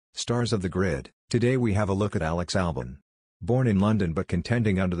Stars of the grid. Today we have a look at Alex Albon. Born in London but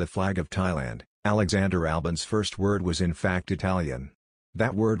contending under the flag of Thailand, Alexander Albon's first word was in fact Italian.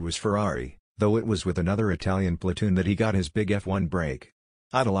 That word was Ferrari, though it was with another Italian platoon that he got his big F1 break.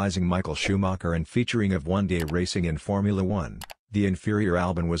 Idolizing Michael Schumacher and featuring of one-day racing in Formula 1, the inferior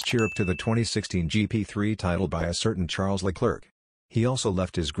Albon was chirruped to the 2016 GP3 title by a certain Charles Leclerc. He also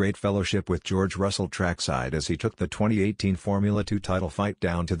left his great fellowship with George Russell trackside as he took the 2018 Formula 2 title fight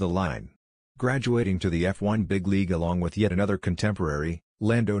down to the line. Graduating to the F1 big league along with yet another contemporary,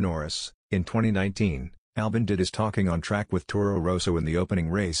 Lando Norris, in 2019, Albon did his talking on track with Toro Rosso in the opening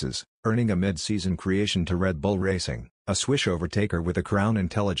races, earning a mid-season creation to Red Bull Racing, a Swiss overtaker with a Crown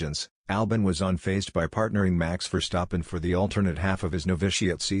Intelligence. Albon was unfazed by partnering Max Verstappen for the alternate half of his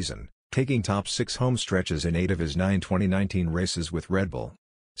novitiate season, taking top 6 home stretches in 8 of his 9 2019 races with Red Bull.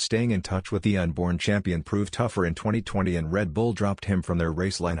 Staying in touch with the unborn champion proved tougher in 2020 and Red Bull dropped him from their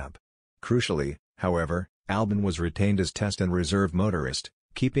race lineup. Crucially, however, Albon was retained as test and reserve motorist,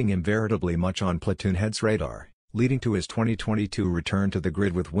 keeping him veritably much on platoon heads' radar, leading to his 2022 return to the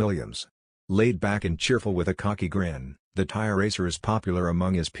grid with Williams. Laid back and cheerful with a cocky grin, the Thai racer is popular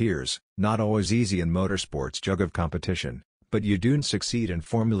among his peers. Not always easy in motorsport's jug of competition, but you don't succeed in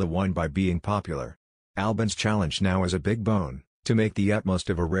Formula 1 by being popular. Albon's challenge now is a big bone, to make the utmost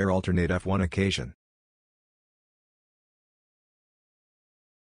of a rare alternate F1 occasion.